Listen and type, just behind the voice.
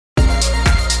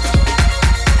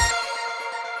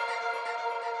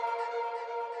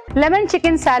Lemon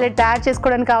chicken salad తయారు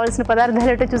చేసుకోవడానికి కావాల్సిన పదార్థాలు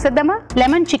ఏంటో చూసేద్దామా.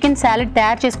 లెమన్ చికెన్ సాలెడ్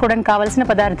తయారు చేసుకోవడానికి కావాల్సిన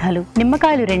పదార్థాలు: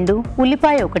 నిమ్మకాయలు 2,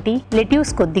 ఉల్లిపాయ 1,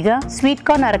 లెట్యూస్ కొద్దిగా, స్వీట్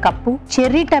కార్న్ 1/2 కప్పు,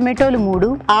 చెర్రీ టమాటోలు 3,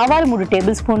 ఆవాలు 3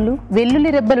 టేబుల్ స్పూన్లు,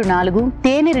 వెల్లుల్లి రెబ్బలు 4,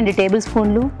 తేనె 2 టేబుల్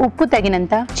స్పూన్లు, ఉప్పు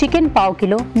తగినంత, చికెన్ 1/2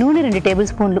 కిలో, నూనె 2 టేబుల్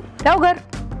స్పూన్లు. రావు గారు,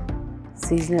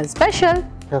 seasonal special.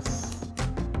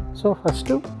 So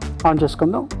first on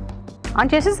చేసుకుందాం.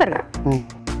 ఆన్ చేసేసారుగా.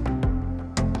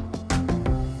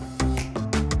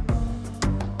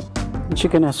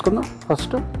 చికెన్ వేసుకుందాం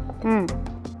ఫస్ట్.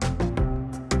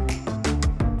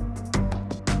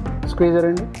 స్క్వీజర్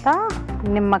అండి.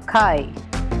 నిమ్మకాయ.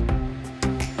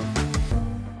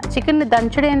 చికెన్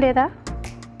దంచడం లేదా?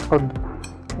 వద్దు.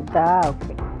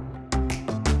 ఓకే.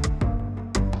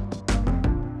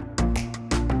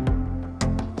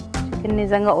 చికెన్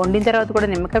నిజంగా వండిన తర్వాత కూడా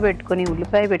నిమ్మకాయ పెట్టుకొని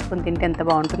ఉల్లిపాయ పెట్టుకొని తింటే ఎంత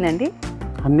బాగుంటుందండి.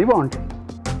 అన్నీ బాగుంటాయి.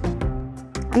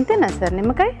 అంతేనా సార్?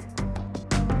 నిమ్మకాయ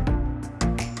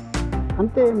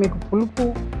అంతే, మీకు పులుపు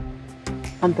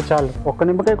అంత చాలు. ఒక్క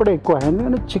నిమ్మకాయ కూడా ఎక్కువ,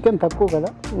 ఎందుకంటే చికెన్ తక్కువ కదా.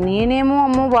 నేనేమో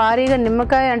అమ్మో భారీగా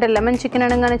నిమ్మకాయ అంటే లెమన్ చికెన్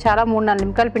అనగానే చాలా 3-4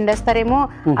 నిమ్మకాయలు పిండేస్తారేమో,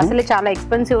 అసలు చాలా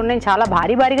ఎక్స్పెన్సివ్ ఉన్నాయి, చాలా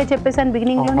భారీగా చెప్పేసాను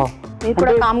బిగినింగ్ లో. మీరు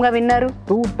కూడా కామ్ గా విన్నారు.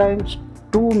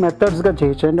 2 మెథడ్స్ గా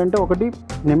చేయొచ్చు. ఏంటంటే ఒకటి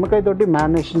నిమ్మకాయ తోటి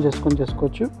మ్యారినేషన్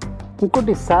చేసుకోవచ్చు,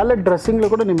 ఇంకోటి సాలెడ్ డ్రెస్సింగ్ లో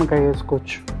కూడా నిమ్మకాయ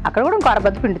వేసుకోవచ్చు. అక్కడ కూడా ఇంకో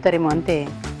అరబద్దు పిండుతారేమో.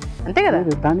 అంతే కదా,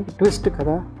 దానికి ట్విస్ట్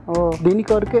కదా.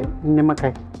 దీనికి వరకే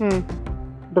నిమ్మకాయ,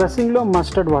 డ్రెస్సింగ్ లో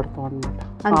మస్టర్డ్ వాడతాం అన్నమాట.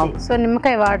 అంతే. సో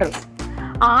నిమ్మకాయ వాడరు.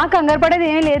 కంగారు పడేది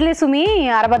ఏమీ లేదులే సుమి,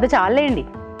 అరబద్ద చాలేండి.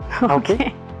 ఓకే.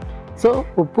 సో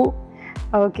ఉప్పు.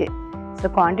 ఓకే. సో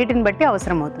క్వాంటిటీని బట్టి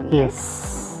అవసరం అవుతుంది.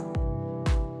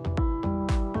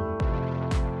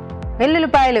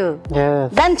 వెల్లుల్లిపాయలు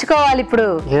దంచుకోవాలి ఇప్పుడు.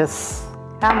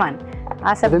 రామాన్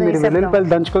ఆ శబ్దం. మీరు వెల్లుల్లిపాయలు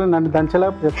దంచుకొని నన్ను దంచలా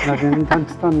చెప్తున్నారు. నేను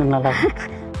దంచుతాను నిన్న అలా.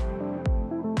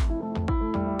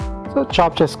 సో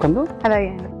చాప్ చేసుకుందాం.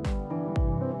 అలాగే.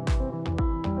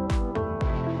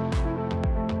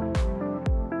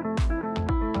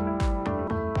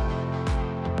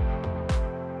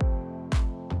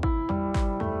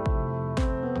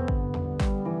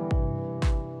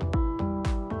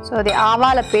 సో అది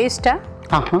ఆవాల పేస్టా?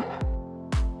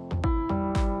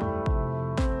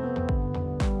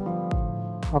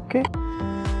 ఓకే.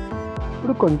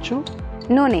 ఇప్పుడు కొంచెం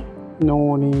నూనె.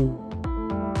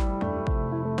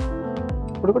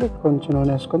 ఇప్పుడు కూడా కొంచెం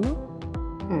నూనె వేసుకుందాం.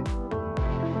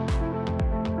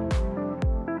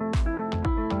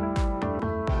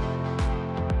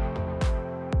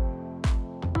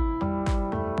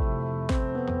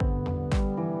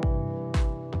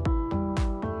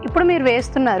 ఇప్పుడు మీరు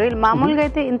వేస్తున్నారు. మామూలుగా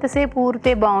అయితే ఇంతసేపు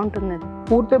ఊరితే బాగుంటుంది.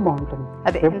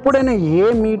 అదే ఎప్పుడైనా ఏ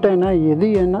మీట్ అయినా ఏది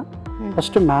అయినా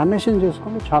ఫస్ట్ మ్యారినేషన్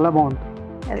చేసుకుంటే చాలా బాగుంటుంది.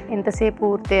 అది ఎంతసేపు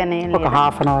ఊరితే అనే ఒక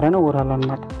హాఫ్ అన్ అవర్ అయినా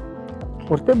ఊరాలన్నమాట.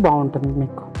 ఊరితే బాగుంటుంది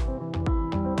మీకు.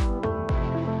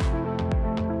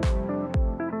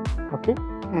 ఓకే.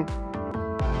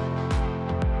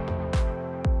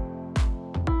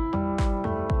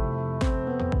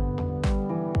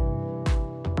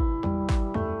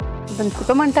 దాన్ని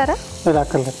కుట్టమంటారా?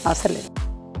 అక్కర్లేదు, అసలు లేదు.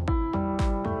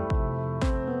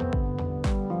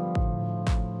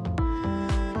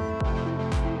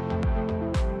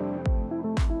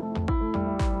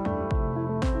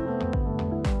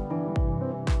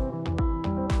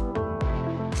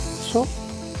 సో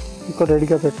ఇంకో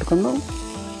రెడీగా పెట్టుకుందాం.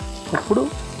 ఇప్పుడు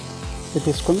ఇది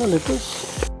తీసుకుందాం. లెట్యూస్.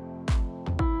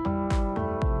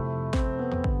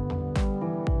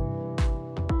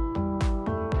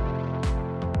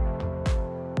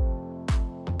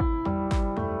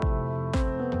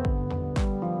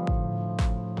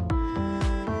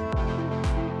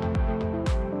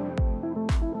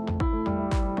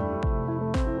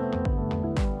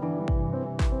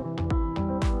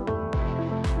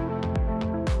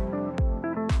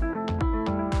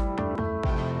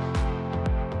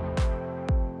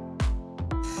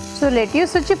 సో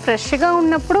లెట్యూస్ వచ్చి ఫ్రెష్గా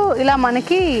ఉన్నప్పుడు ఇలా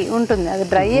మనకి ఉంటుంది, అది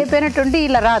డ్రై అయిపోయినట్టుండి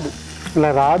ఇలా రాదు.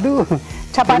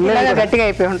 చపాతీలాగా గట్టిగా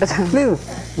అయిపోయి ఉంటుంది. లేదు,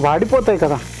 వాడిపోతాయి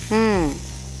కదా.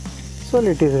 సో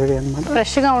లెట్యూస్ రెడీ అన్నమాట.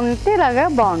 ఫ్రెష్గా ఉంటే ఇలాగా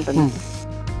బాగుంటుంది.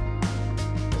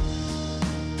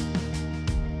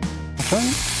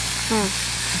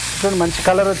 మంచి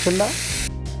కలర్ వచ్చిందా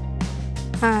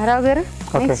రావు గారు?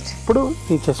 ఓకే. ఇప్పుడు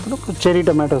తీసేసుకుంటాం. చెర్రీ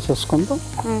టమాటోస్ వేసుకుంటాం.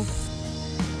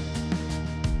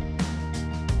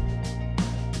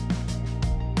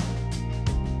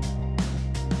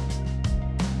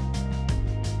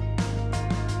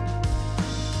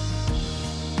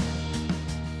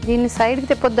 దీన్ని సైడ్కి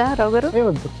తిప్పొద్దా రావు గారు?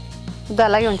 వద్దు,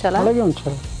 అలాగే ఉంచాలా? అలాగే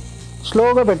ఉంచాలి.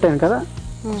 స్లోగా పెట్టాను కదా,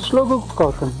 స్లోగా కుక్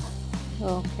అవుతుంది.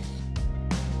 ఓకే.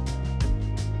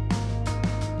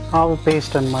 ఆవు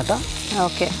పేస్ట్ అన్నమాట.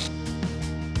 ఓకే.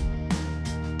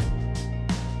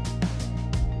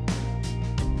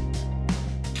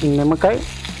 నిమ్మకాయ,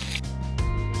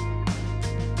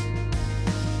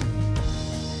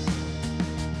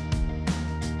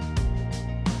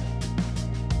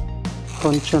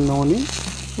 కొంచెం నూనె,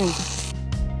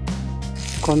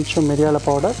 కొంచెం మిరియాల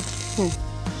పౌడర్,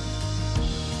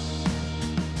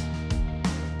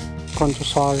 కొంచెం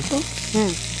సాల్ట్,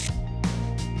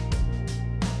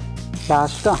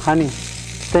 లాస్ట్ హనీ,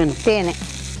 తేనె.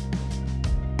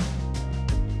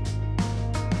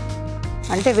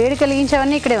 అంటే వేడి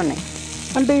కలిగించేవన్నీ ఇక్కడే ఉన్నాయి.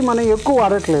 అంటే మనం ఎక్కువ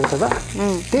వాడట్లేదు కదా,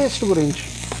 టేస్ట్ గురించి.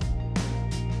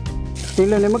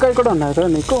 దీనిలో నిమ్మకాయ కూడా ఉన్నాయి కదా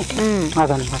నీకు,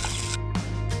 అదనమాట.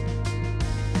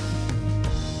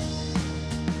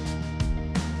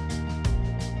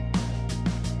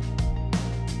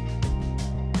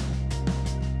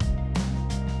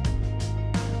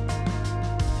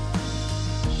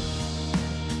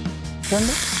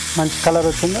 మంచి కలర్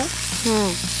వచ్చిందా?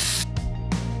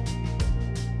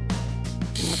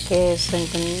 ఓకే,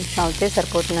 అవుతే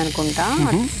సరిపోతుంది అనుకుంటా.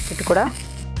 ఇటు కూడా.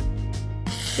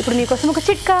 ఇప్పుడు మీకోసం ఒక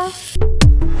చిట్కా.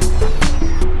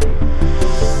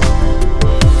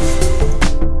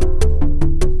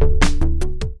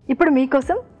 ఇప్పుడు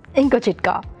మీకోసం ఇంకో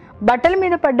చిట్కా. బట్టల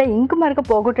మీద పడ్డ ఇంకు మరక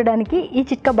పోగొట్టడానికి ఈ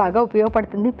చిట్కా బాగా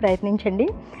ఉపయోగపడుతుంది, ప్రయత్నించండి.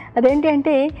 అదేంటి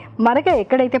అంటే మరక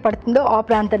ఎక్కడైతే పడుతుందో ఆ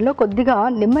ప్రాంతంలో కొద్దిగా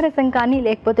నిమ్మరసం కానీ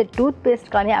లేకపోతే టూత్ పేస్ట్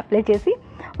కానీ అప్లై చేసి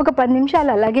ఒక 10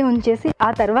 నిమిషాలు అలాగే ఉంచేసి ఆ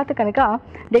తర్వాత కనుక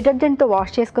డిటర్జెంట్తో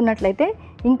వాష్ చేసుకున్నట్లయితే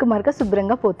ఇంకు మరక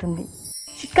శుభ్రంగా పోతుంది.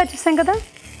 చిట్కా చూసాం కదా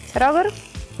రావు గారు,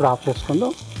 ఆఫ్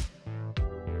చేసుకుందాం.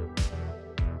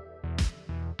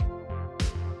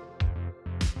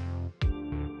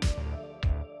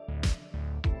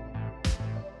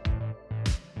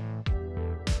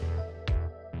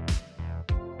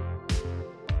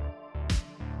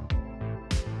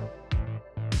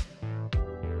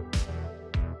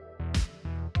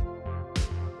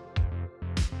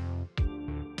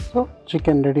 సో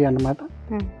చికెన్ రెడీ అన్నమాట.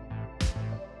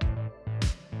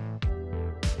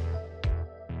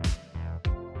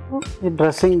 ఈ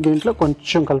డ్రెస్సింగ్ దీంట్లో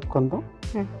కొంచెం కలుపుకుందాం.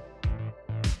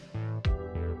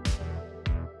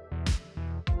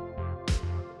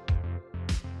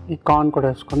 ఈ కార్న్ కూడా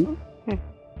వేసుకుందాం.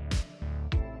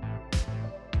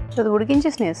 అది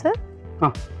ఉడికించేసినాయి సార్.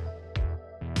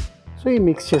 సో ఈ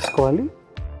మిక్స్ చేసుకోవాలి.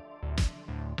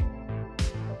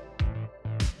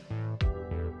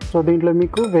 సో దీంట్లో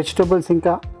మీకు వెజిటబుల్స్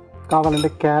ఇంకా కావాలంటే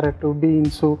క్యారెట్,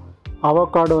 బీన్స్,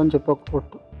 అవకాడో అని చెప్పి ఒక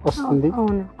వస్తుంది,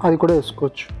 అది కూడా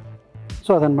వేసుకోవచ్చు. సో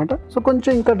అదనమాట. సో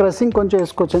కొంచెం ఇంకా డ్రెస్సింగ్ కొంచెం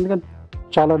వేసుకోవచ్చు, ఎందుకంటే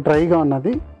చాలా డ్రైగా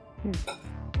ఉన్నది.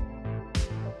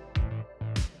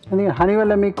 ఎందుకంటే హనీ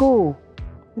వల్ల మీకు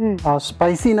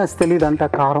స్పైసీనెస్ తెలియదు, అంటే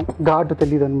కారం ఘాటు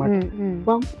తెలియదు అనమాట.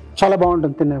 చాలా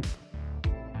బాగుంటుంది తినే.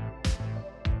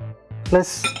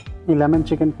 ప్లస్ ఈ లెమన్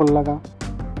చికెన్ పుల్లగా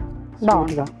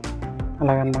బాగుందిగా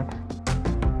అలాగనమాట.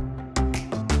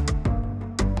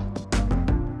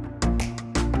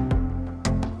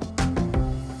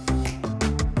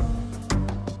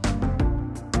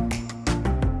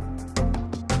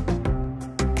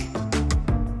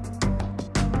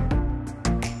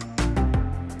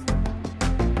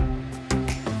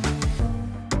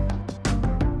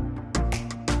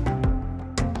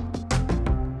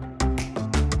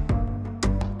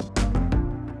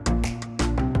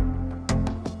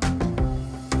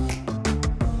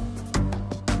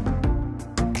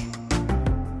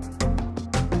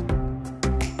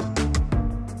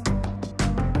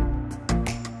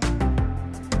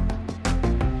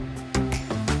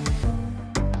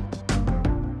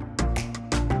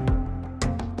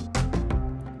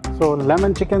 So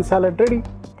lemon chicken salad ready.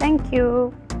 Thank you.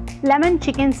 Lemon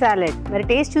chicken salad. మరి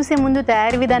టేస్ట్ చూసే ముందు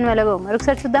తయారీ విధానం ఎలాగో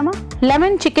మరొకసారి చూద్దామా?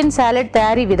 లెమన్ చికెన్ సాలెడ్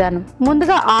తయారీ విధానం.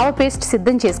 ముందుగా ఆవ పేస్ట్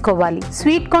సిద్ధం చేసుకోవాలి.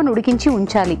 స్వీట్ కార్న్ ఉడికించి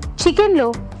ఉంచాలి. చికెన్ లో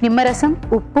నిమ్మరసం,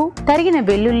 ఉప్పు, తరిగిన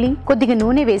వెల్లుల్లి, కొద్దిగా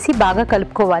నూనె వేసి బాగా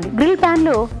కలుపుకోవాలి. గ్రిల్ పాన్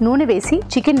లో నూనె వేసి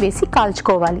చికెన్ వేసి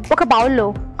కాల్చుకోవాలి. ఒక బౌల్లో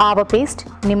ఆవ పేస్ట్,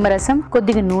 నిమ్మరసం,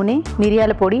 కొద్దిగా నూనె,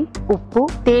 మిరియాల పొడి, ఉప్పు,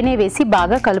 తేనె వేసి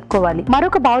బాగా కలుపుకోవాలి.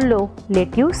 మరొక బౌల్లో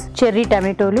లెట్యూస్, చెర్రీ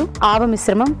టమాటోలు, ఆవ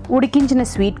మిశ్రమం, ఉడికించిన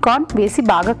స్వీట్ కార్న్ వేసి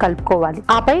బాగా కలుపుకోవాలి.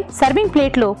 ఆపై సర్వింగ్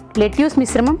ప్లేట్ లో లెట్యూస్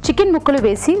మిశ్రమం, చికెన్ ముక్కలు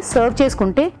వేసి సర్వ్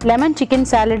చేసుకుంటే లెమన్ చికెన్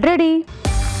సాలెడ్ రెడీ.